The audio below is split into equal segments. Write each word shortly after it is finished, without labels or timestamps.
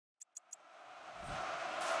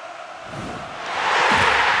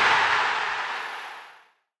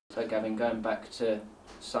Gavin, going back to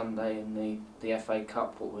Sunday in the FA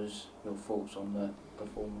Cup, what was your thoughts on the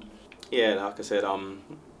performance? Yeah, like I said,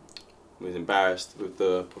 was embarrassed with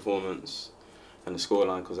the performance and the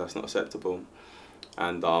scoreline because that's not acceptable.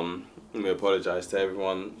 And we apologise to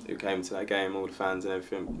everyone who came to that game, all the fans and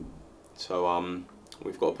everything. So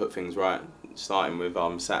we've got to put things right, starting with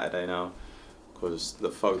Saturday now, because the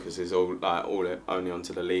focus is only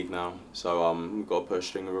onto the league now. So we've got to put a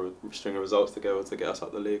string of results together to get us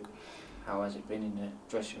up the league. How has it been in the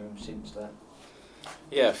dressing room since that?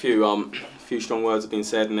 Yeah, a few strong words have been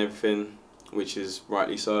said and everything, which is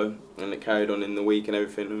rightly so, and it carried on in the week and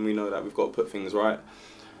everything. And we know that we've got to put things right.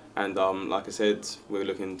 And like I said, we're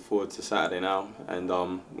looking forward to Saturday now, and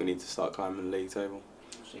we need to start climbing the league table.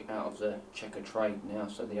 So you're out of the checker trade now,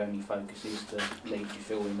 so the only focus is the league. You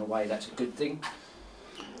feel in a way that's a good thing?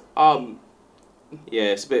 Yeah,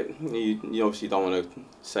 it's a bit. You obviously don't want to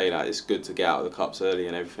say that it's good to get out of the cups early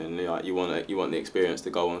and everything. You want the experience to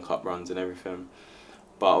go on cup runs and everything.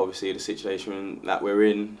 But obviously the situation that we're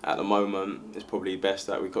in at the moment is probably best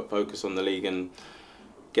that we could focus on the league and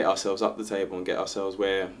get ourselves up the table and get ourselves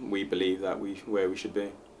where we believe that where we should be.